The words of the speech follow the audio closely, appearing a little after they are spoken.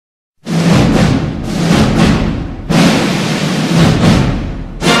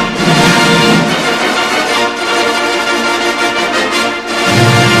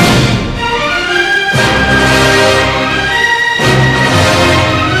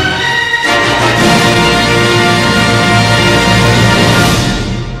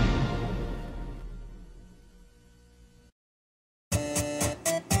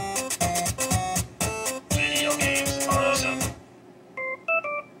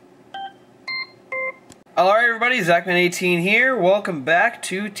Alright everybody, Zachman18 here. Welcome back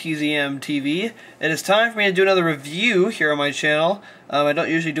to TZM TV. It is time for me to do another review here on my channel. I don't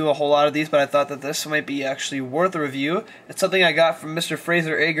usually do a whole lot of these, but I thought that this might be actually worth a review. It's something I got from Mr.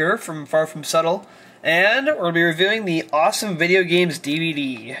 Fraser Ager from Far From Subtle. And we're going to be reviewing the Awesome Video Games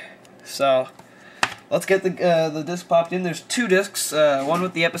DVD. So, let's get the disc popped in. There's two discs, one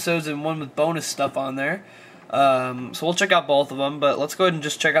with the episodes and one with bonus stuff on there. So we'll check out both of them, but let's go ahead and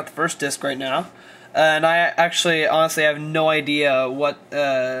just check out the first disc right now. And I actually, honestly, have no idea what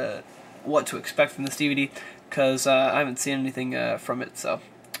to expect from this DVD because I haven't seen anything from it. So,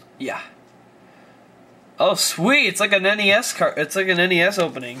 yeah. Oh, sweet! It's like an NES card. It's like an NES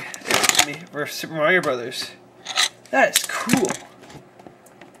opening for Super Mario Brothers. That is cool.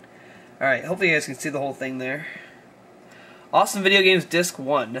 All right, hopefully you guys can see the whole thing there. Awesome Video Games Disc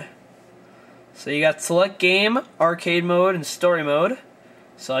 1. So you got Select Game, Arcade Mode, and Story Mode.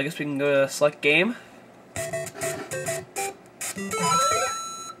 So I guess we can go to Select Game.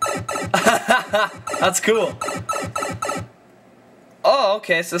 That's cool. Oh,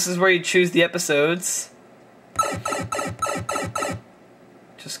 okay, so this is where you choose the episodes.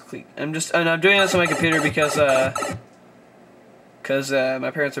 Just click. I'm doing this on my computer because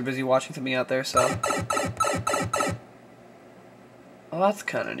my parents are busy watching something out there, so. Oh, that's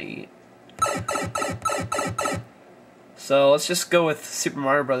kind of neat. So let's just go with Super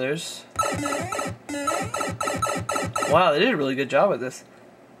Mario Brothers. Wow, they did a really good job with this.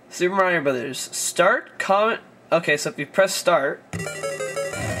 Super Mario Brothers. Start, comment. Okay, so if you press start,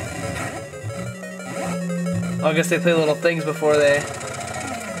 I guess they play little things before they.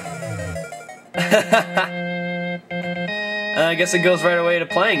 And I guess it goes right away to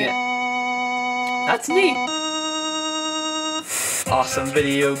playing it. That's neat. Awesome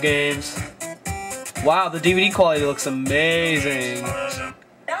Video Games. Wow, the DVD quality looks amazing.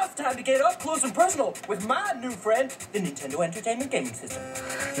 Now it's time to get up close and personal with my new friend, the Nintendo Entertainment Gaming System.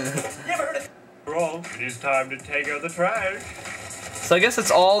 You ever heard of it? Roll, it is time to take out the trash. So I guess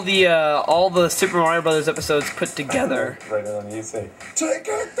it's all the Super Mario Brothers episodes put together. Right on you say, take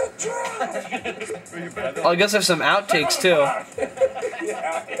out the trash! Oh, I guess there's some outtakes too.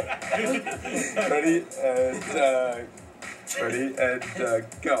 Ready and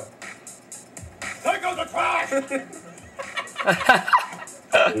go. Take out the trash!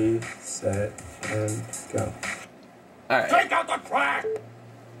 Ready, set, and go. Alright. Take out the trash!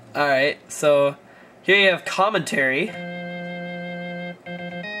 Alright, so here you have commentary.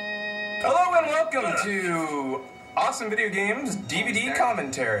 Hello and welcome to Awesome Video Games DVD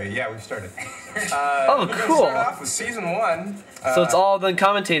Commentary. Yeah, we've started. Oh, we're cool. Start off with Season 1. So it's all them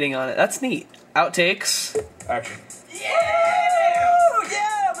commentating on it. That's neat. Outtakes. Action.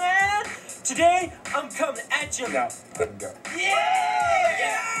 Yeah, man! Today, I'm coming at you. Now, let him go.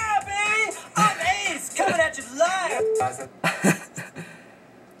 Yeah, baby! I'm Ace, coming at you live!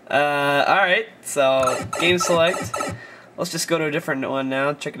 Alright, so game select. Let's just go to a different one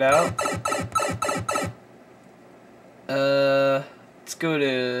now, check it out. Let's go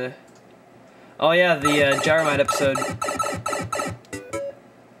to... Oh yeah, the Gyromite episode.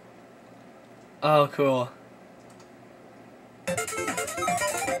 Oh, cool.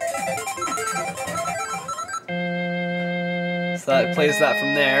 So that plays that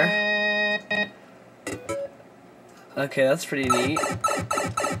from there. Okay, that's pretty neat.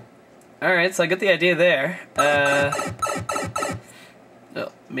 Alright, so I get the idea there.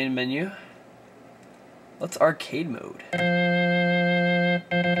 Oh, main menu. Let's arcade mode.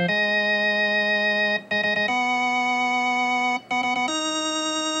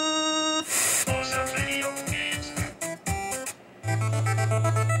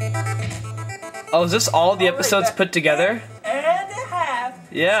 Oh, is this all the episodes put together? And a half.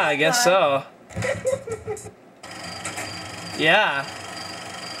 Yeah, I guess so. Yeah.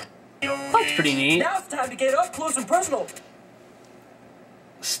 That's pretty neat. Now it's time to get up close and personal.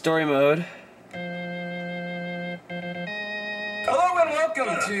 Story mode. Hello and welcome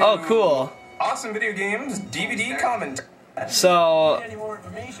to Oh, cool. Awesome Video Games DVD Commentary. So Any more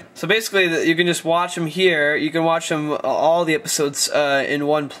information? basically, you can just watch them here. You can watch them all the episodes in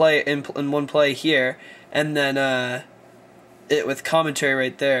one play here, and then it with commentary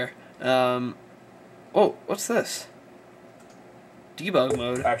right there. Oh, what's this? Debug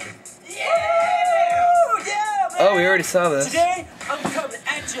mode. Action. Yeah, man! Oh, we already saw this. Today, I'm coming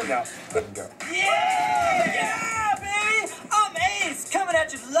at you. Now, let him go. Yeah, baby! I'm Ace, coming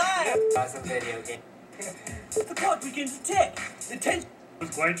at you live! Awesome Video Game. The clock begins to tick. The tension... Was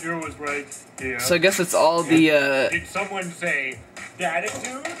quite sure was right here. So I guess it's all the. Did someone say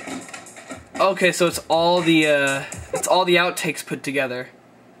attitude? Okay, so it's all the outtakes put together.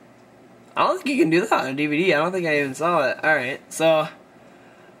 I don't think you can do that on DVD. I don't think I even saw it. Alright, so...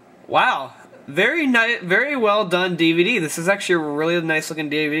 Wow. Very very well done DVD. This is actually a really nice looking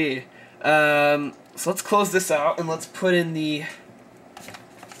DVD. So let's close this out and let's put in the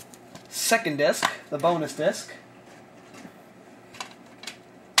second disc, the bonus disc.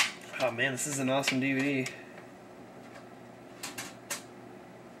 Oh man, this is an awesome DVD.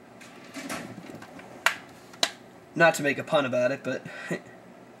 Not to make a pun about it, but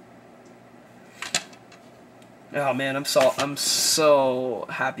oh man, I'm so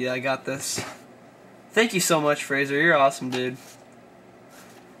happy I got this. Thank you so much, Fraser. You're awesome, dude.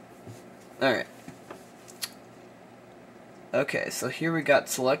 Alright. Okay, so here we got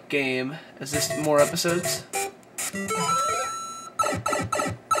select game. Is this more episodes?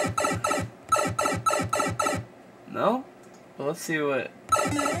 No? Well, let's see what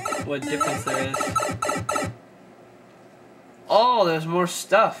difference there is. Oh, there's more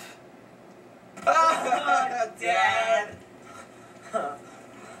stuff. Oh, Dad!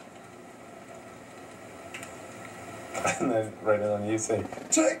 And then right on you say,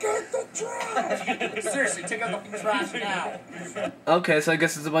 take out the trash! Seriously, take out the trash now. Okay, so I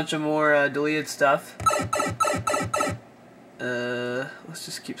guess it's a bunch of more deleted stuff. Let's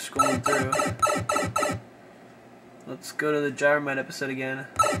just keep scrolling through. Let's go to the Gyromite episode again.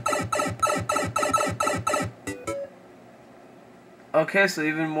 Okay, so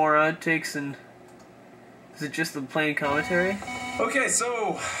even more outtakes and... Is it just the plain commentary? Okay,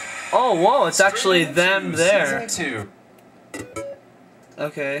 so... Oh, whoa, it's actually straight them into there. Season 2.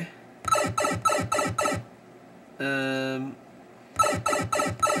 Okay.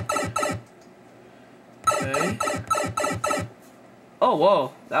 Okay. Oh,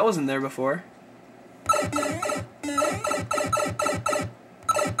 whoa, that wasn't there before.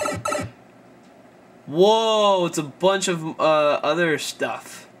 Whoa, it's a bunch of other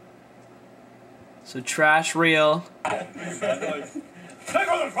stuff. So trash reel. Take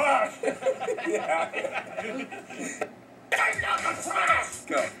out the trash! Take out the trash!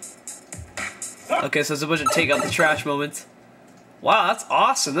 Go. Okay, so it's a bunch of take out the trash moments. Wow, that's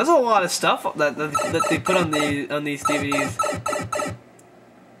awesome. There's a lot of stuff that they put on these DVDs.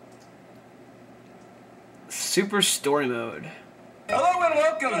 Super story mode. Hello and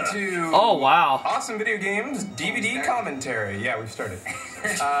welcome to Oh wow. Awesome Video Games DVD Commentary. Yeah, we've started.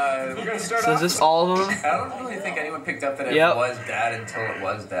 We're gonna start So off. is this all of them? I don't really think anyone picked up that it Yep. was Dad until it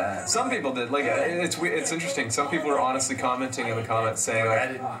was Dad. Some people did. Like, it's interesting. Some people are honestly commenting in the comments saying,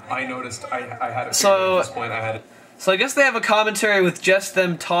 like, I noticed I had it So- at this point. I had it. So I guess they have a commentary with just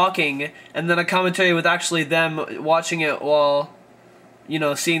them talking, and then a commentary with actually them watching it while, you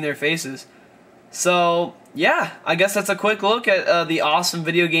know, seeing their faces. So yeah, I guess that's a quick look at the Awesome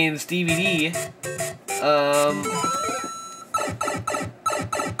Video Games DVD.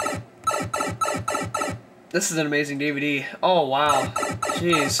 This is an amazing DVD. Oh wow,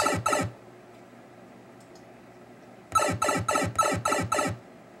 jeez.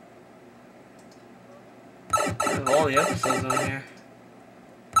 I have all the episodes on here.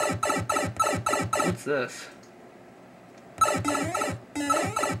 What's this?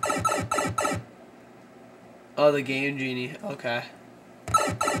 Oh, the Game Genie. Okay.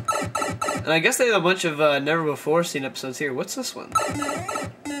 And I guess they have a bunch of never before seen episodes here. What's this one?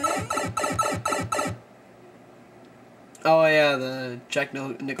 Oh yeah, the Jack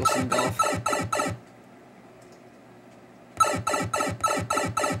Nicholson golf.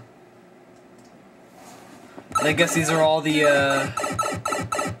 And I guess these are all the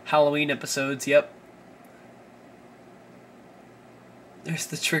Halloween episodes. Yep. There's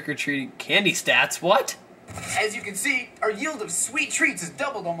the trick-or-treating candy stats. What? As you can see, our yield of sweet treats has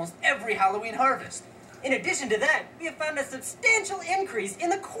doubled almost every Halloween harvest. In addition to that, we have found a substantial increase in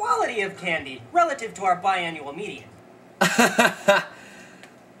the quality of candy relative to our biannual median.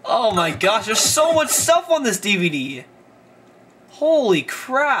 Oh my gosh, there's so much stuff on this DVD. Holy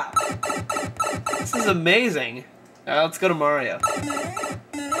crap. This is amazing. Alright, let's go to Mario.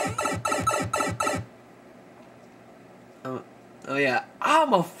 Oh yeah,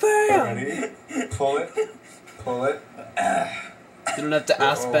 I'm a fan! Ready? Pull it. Pull it. You don't have to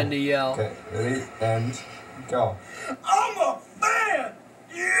ask Ben to yell. Okay, ready? And go. I'm a fan!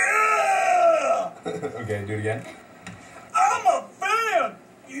 Yeah! Okay, do it again. I'm a fan!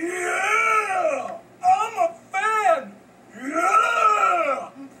 Yeah! I'm a fan! Yeah!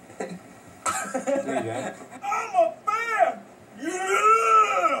 Do it again. I'm a fan!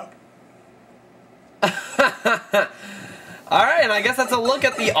 Yeah! Alright, and I guess that's a look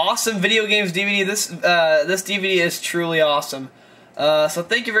at the Awesome Video Games DVD. This DVD is truly awesome. So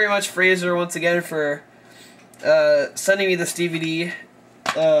thank you very much, Fraser, once again for sending me this DVD.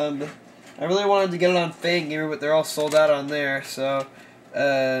 I really wanted to get it on Fangamer, but they're all sold out on there, so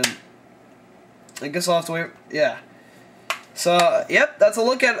I guess I'll have to wait. Yeah. So, yep, that's a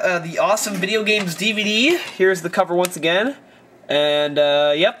look at the Awesome Video Games DVD. Here's the cover once again. And,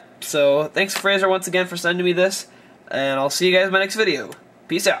 yep, so thanks Fraser once again for sending me this, and I'll see you guys in my next video.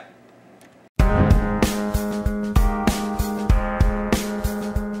 Peace out.